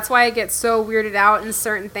situations, and that's why I get so weirded out in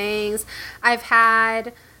certain things. I've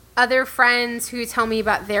had other friends who tell me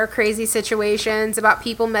about their crazy situations, about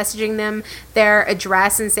people messaging them their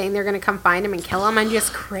address and saying they're going to come find them and kill them. I'm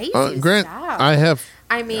just crazy Grant, stuff. I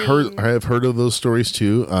have heard of those stories,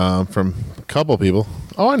 too, from a couple people.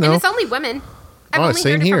 Oh, I know. And it's only women. I've only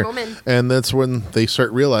same heard it here. from women. And that's when they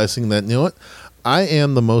start realizing that, you know what? I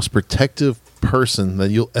am the most protective person that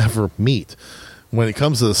you'll ever meet when it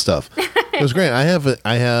comes to this stuff. Because, Grant,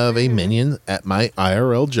 I have a minion at my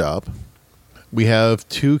IRL job. We have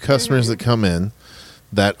 2 customers that come in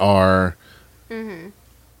that are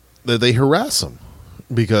that they harass them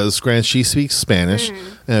because, Grant, she speaks Spanish,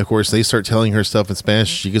 and of course they start telling her stuff in Spanish.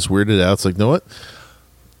 She gets weirded out. It's like, you know what?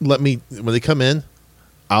 When they come in,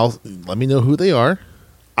 let me know who they are.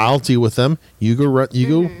 I'll deal with them. You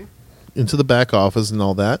go into the back office and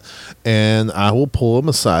all that, and I will pull them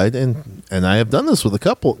aside, and I have done this with a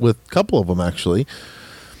couple of them actually,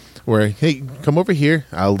 where, hey, come over here.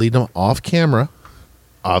 I'll lead them off camera,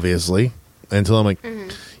 obviously, until I'm like,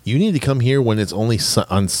 you need to come here when it's only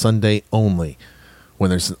on Sunday only. when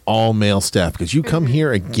there's an all male staff, because you come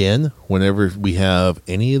here again whenever we have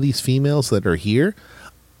any of these females that are here,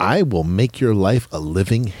 I will make your life a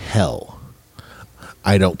living hell.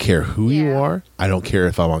 I don't care who you are. I don't care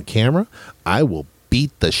if I'm on camera. I will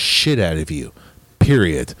beat the shit out of you.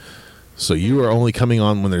 Period. So you are only coming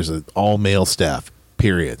on when there's an all male staff.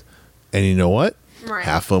 Period. And you know what? Right.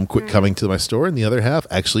 Half of them quit coming to my store, and the other half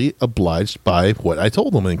actually obliged by what I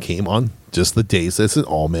told them and came on just the days that's an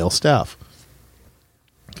all male staff.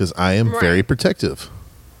 Because I am very protective.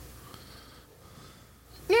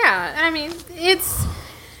 Yeah, I mean, it's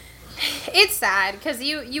sad because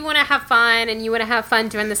you want to have fun, and you want to have fun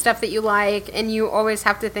doing the stuff that you like, and you always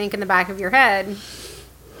have to think in the back of your head,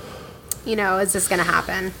 you know, is this going to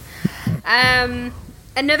happen?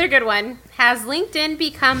 Another good one. Has LinkedIn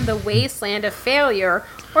become the wasteland of failure,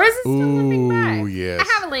 or is it still a big bag? Yes.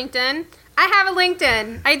 I have a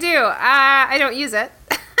LinkedIn. I do. I don't use it.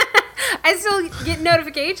 I still get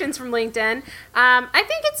notifications from LinkedIn. I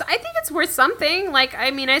think it's worth something. Like, I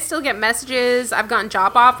mean, I still get messages. I've gotten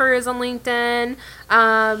job offers on LinkedIn.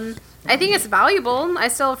 I think it's valuable. I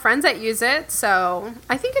still have friends that use it, so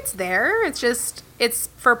I think it's there. It's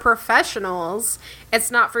for professionals. It's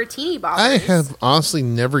not for teeny boppers. I have honestly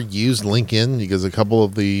never used LinkedIn because a couple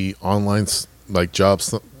of the online like job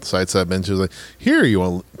sites I've been to is like, here, you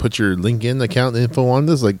want to put your LinkedIn account info on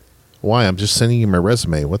this? Like, why? I'm just sending you my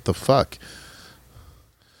resume. What the fuck?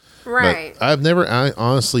 Right. But I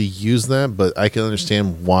honestly used that, but I can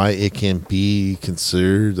understand why it can be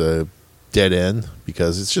considered a dead end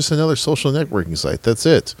because it's just another social networking site. That's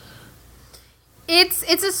it. It's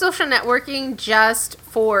a social networking just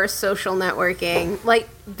for social networking, like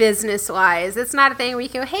business-wise. It's not a thing where you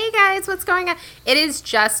go, hey guys, what's going on? It is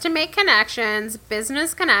just to make connections,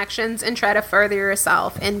 business connections, and try to further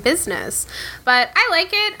yourself in business. But I like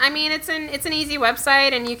it. I mean, it's an easy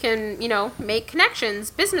website, and you can, you know, make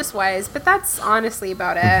connections business-wise. But that's honestly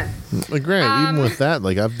about it. Like, Grant, even with that,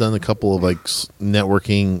 like I've done a couple of like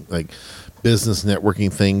networking, like business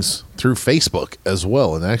networking things through Facebook as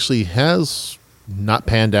well, and actually has not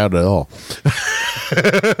panned out at all.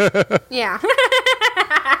 Yeah.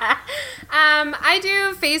 I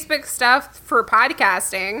do Facebook stuff for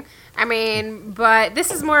podcasting. I mean, but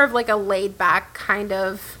this is more of like a laid back kind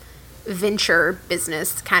of venture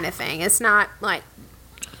business kind of thing. It's not like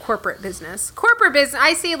corporate business. Corporate business.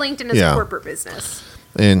 I see LinkedIn as corporate business.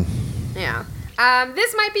 And yeah.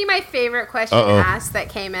 This might be my favorite question asked that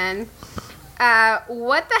came in.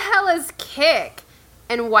 What the hell is Kick?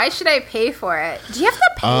 And why should I pay for it? Do you have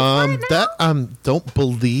to pay for it now? That don't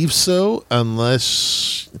believe so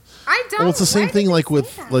unless I don't. Well, it's the same thing like with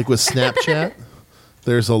Snapchat.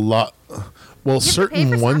 There's a lot. Well,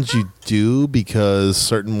 certain ones you do because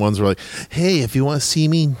certain ones are like, hey, if you want to see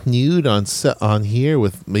me nude on here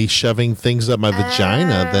with me shoving things up my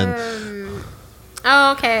vagina, then.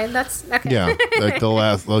 Oh, okay. That's okay. Yeah, like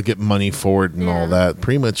they'll get money for it and all that.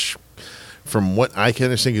 Pretty much. From what I can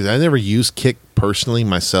understand, because I never used Kick personally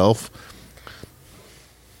myself.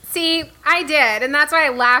 See, I did, and that's why I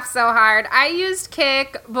laughed so hard. I used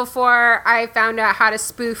Kick before I found out how to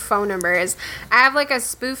spoof phone numbers. I have like a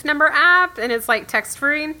spoof number app, and it's like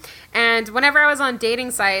text-free. And whenever I was on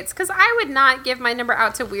dating sites, because I would not give my number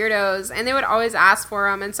out to weirdos, and they would always ask for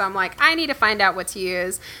them, and so I'm like, I need to find out what to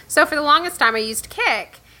use. So for the longest time, I used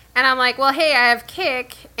Kick. And I'm like, well, hey, I have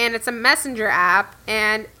Kick, and it's a messenger app.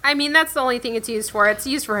 And, I mean, that's the only thing it's used for. It's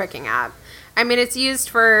used for hooking up. I mean, it's used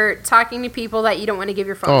for talking to people that you don't want to give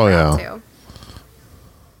your phone out to.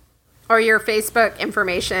 Or your Facebook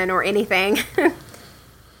information or anything. Pretty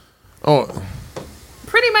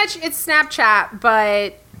much it's Snapchat,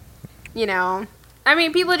 but, you know. I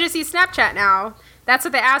mean, people just use Snapchat now. That's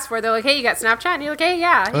what they ask for. They're like, hey, you got Snapchat? And you're like, hey,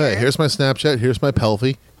 yeah. All right, here's my Snapchat. Here's my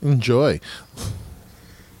Pelfie. Enjoy.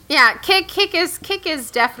 Yeah, Kick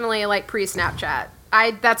is definitely like pre-Snapchat.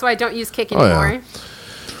 That's why I don't use Kick anymore. Yeah.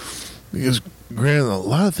 Because, Grant, a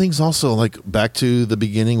lot of things also, like back to the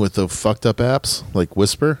beginning with the fucked up apps, like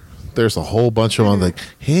Whisper. There's a whole bunch of them like,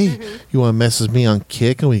 hey, you want to message me on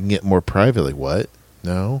Kick and we can get more private? Like, what?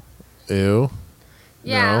 No. Ew.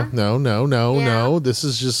 Yeah. No. This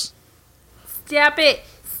is just... Stop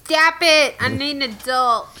it. I need an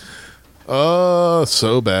adult. Oh,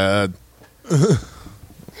 so bad.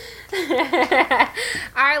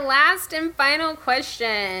 Our last and final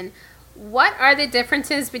question. What are the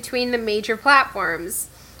differences between the major platforms?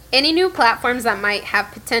 Any new platforms that might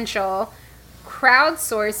have potential?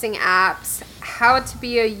 Crowdsourcing apps? How to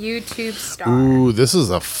be a YouTube star? Ooh, this is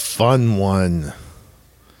a fun one.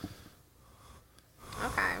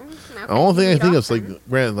 Okay. The only thing I think of is like,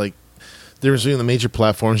 Grant, like There's the major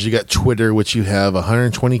platforms. You got Twitter, which you have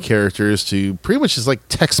 120 characters to pretty much is like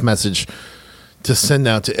text message to send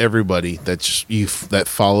out to everybody that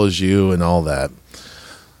follows you and all that.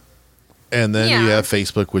 And then you have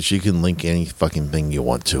Facebook, which you can link any fucking thing you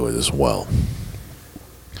want to it as well.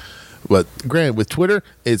 But granted, with Twitter,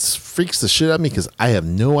 it freaks the shit out of me because I have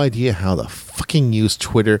no idea how to fucking use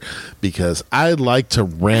Twitter because I like to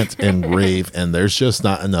rant and rave, and there's just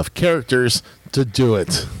not enough characters to do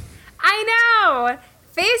it. I know.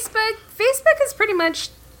 Facebook has pretty much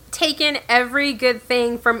taken every good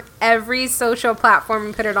thing from every social platform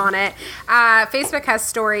and put it on it. Facebook has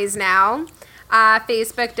stories now.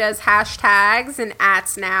 Facebook does hashtags and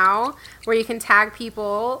ats now where you can tag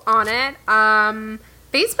people on it.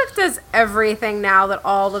 Facebook does everything now that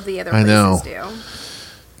all of the other places do.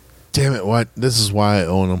 Damn it, what? This is why I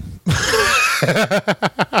own them.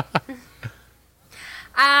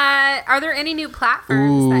 Are there any new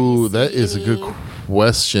platforms that is a good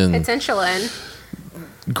question. Potential in?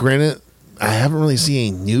 Granted, I haven't really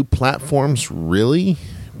seen any new platforms, really.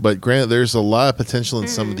 But granted, there's a lot of potential in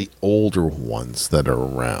some of the older ones that are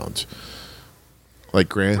around. Like,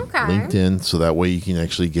 LinkedIn, so that way you can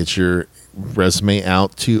actually get your resume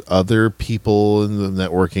out to other people in the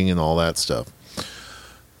networking and all that stuff.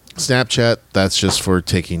 Snapchat, that's just for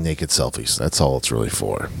taking naked selfies. That's all it's really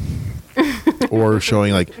for. Or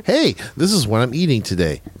showing like, hey, this is what I'm eating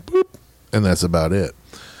today. Boop. And that's about it.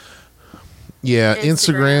 Yeah,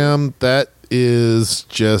 Instagram, that is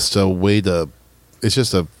just a way to... It's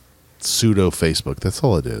just a pseudo Facebook. That's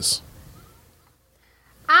all it is.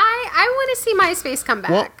 I want to see MySpace come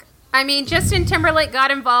back. Well, I mean, Justin Timberlake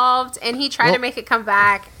got involved, and he tried to make it come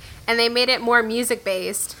back, and they made it more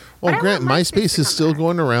music-based. Well, Grant, MySpace is still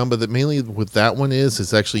going around, but mainly with that one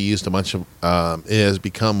it's actually used a bunch of... it has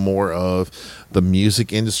become more of the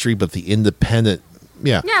music industry, but the independent...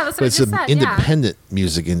 Yeah, that's what I just said. It's an independent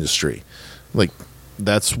music industry. Like...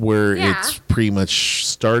 That's where it's pretty much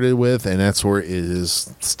started with, and that's where it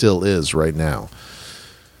still is right now.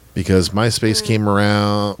 Because MySpace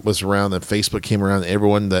was around, and Facebook came around, and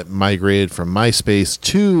everyone that migrated from MySpace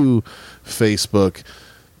to Facebook,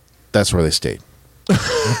 that's where they stayed.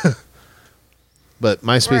 But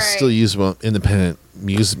MySpace still used independent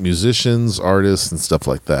musicians, artists, and stuff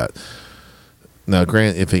like that. Now,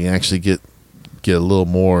 granted, if they can actually get a little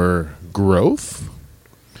more growth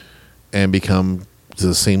and become to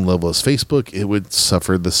the same level as Facebook, it would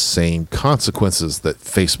suffer the same consequences that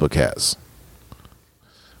Facebook has,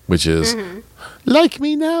 which is like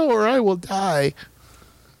me now or I will die.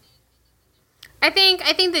 I think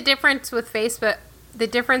the difference with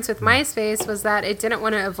MySpace was that it didn't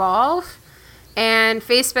want to evolve, and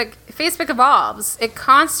Facebook evolves. It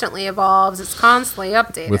constantly evolves. It's constantly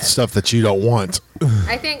updated with stuff that you don't want.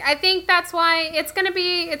 I think that's why it's gonna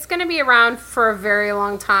be around for a very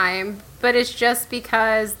long time. But it's just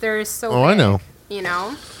because there's so many, I know. You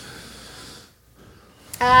know?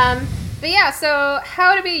 But yeah, so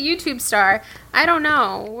how to be a YouTube star? I don't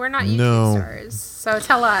know. We're not YouTube stars. So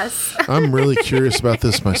tell us. I'm really curious about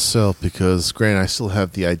this myself because, granted, I still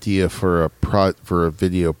have the idea for a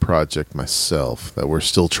video project myself that we're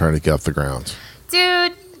still trying to get off the ground.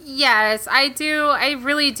 Dude, yes, I do. I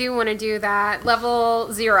really do want to do that.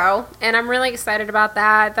 Level 0. And I'm really excited about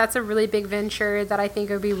that. That's a really big venture that I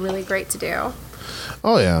think would be really great to do.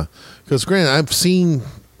 Oh, yeah. Because, granted, I've seen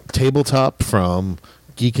Tabletop from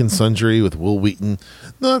Geek and Sundry with Will Wheaton.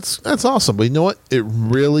 No, that's awesome. But you know what? It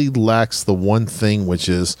really lacks the one thing, which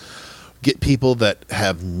is get people that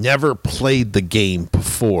have never played the game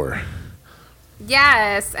before.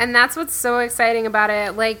 Yes, and that's what's so exciting about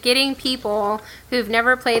it. Like, getting people who've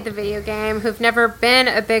never played the video game, who've never been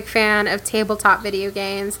a big fan of tabletop video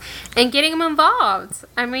games, and getting them involved.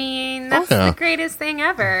 I mean, that's the greatest thing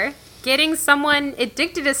ever. Getting someone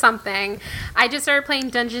addicted to something. I just started playing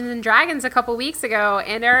Dungeons and Dragons a couple weeks ago,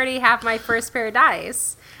 and I already have my first pair of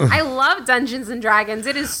dice. I love Dungeons and Dragons.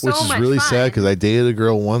 It is so much fun. Which is really sad, because I dated a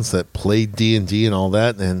girl once that played D&D and all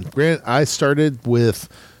that, and granted, I started with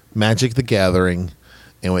Magic the Gathering,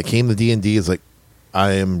 and when it came to D&D, it's like,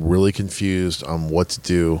 I am really confused on what to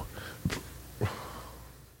do.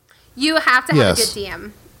 You have to have a good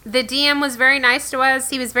DM. The DM was very nice to us.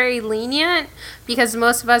 He was very lenient because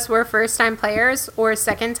most of us were first-time players or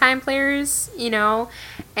second-time players, you know,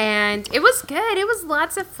 and it was good. It was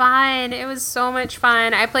lots of fun. It was so much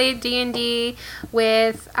fun. I played D&D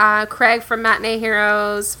with Craig from Matinee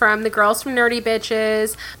Heroes, from the Girls from Nerdy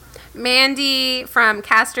Bitches. Mandy from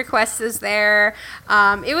Caster Quest is there.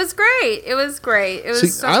 It was great. It was great. It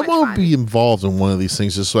was so much fun. I want to be involved in one of these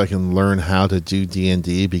things just so I can learn how to do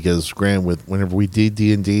D&D, because granted, whenever we did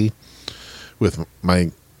D&D with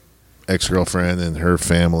my ex-girlfriend and her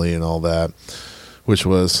family and all that, which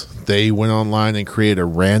was they went online and created a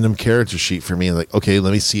random character sheet for me and like, okay,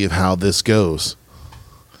 let me see how this goes.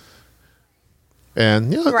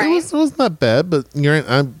 And Right. it was not bad, but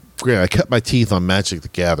I cut my teeth on Magic the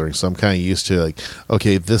Gathering, so I'm kind of used to like,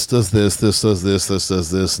 okay, this does this, this does this, this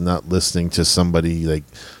does this, not listening to somebody like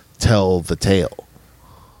tell the tale.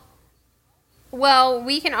 Well,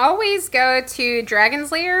 we can always go to Dragon's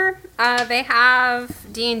Lair. They have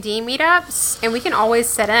D&D meetups, and we can always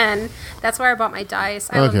sit in. That's where I bought my dice.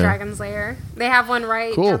 I love Dragon's Lair. They have one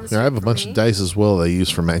right Cool. down the Yeah, I have a street bunch from of me. dice as well that I use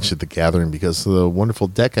for Magic the Gathering because the wonderful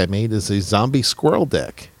deck I made is a zombie squirrel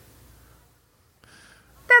deck.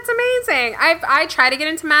 That's amazing. I try to get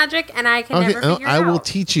into Magic, and I can never figure it I will out.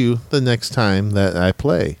 teach you the next time that I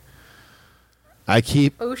play. I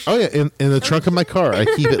keep Oh, shit. yeah, in the trunk of my car, I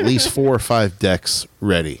keep at least 4 or 5 decks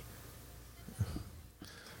ready.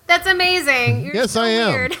 That's amazing. You're Yes, so I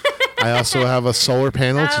am. weird. I also have a solar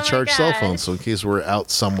panel Oh to my charge cell gosh. phones, so in case we're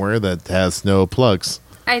out somewhere that has no plugs.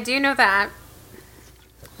 I do know that.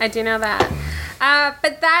 But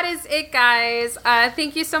that is it, guys.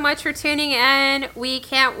 Thank you so much for tuning in. We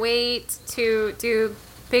can't wait to do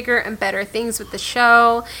bigger and better things with the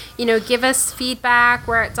show. Give us feedback.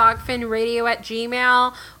 We're at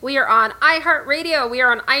dogfinradio@gmail. We are on iHeartRadio. We are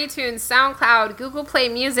on iTunes, SoundCloud, Google Play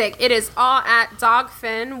Music. It is all at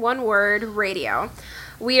Dogfin, one word, radio.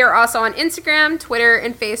 We are also on Instagram, Twitter,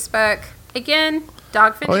 and Facebook. Again,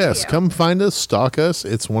 Dogfin Oh, yes. Radio. Come find us, stalk us.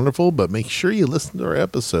 It's wonderful, but make sure you listen to our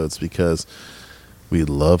episodes because we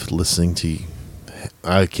love listening to you.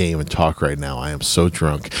 I can't even talk right now. I am so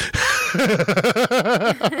drunk.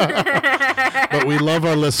 But we love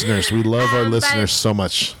our listeners. We love our listeners so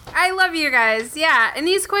much. I love you guys. Yeah, and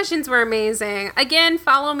these questions were amazing. Again,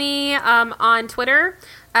 follow me on Twitter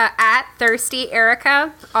at Thirsty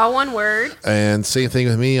Erica, all one word. And same thing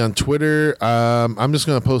with me on Twitter. I'm just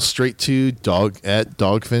going to post straight to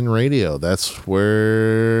Dogfin Radio. That's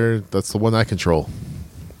the one I control.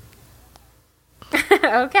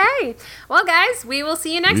 Okay. Well, guys, we will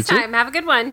see you next You too. time. Have a good one.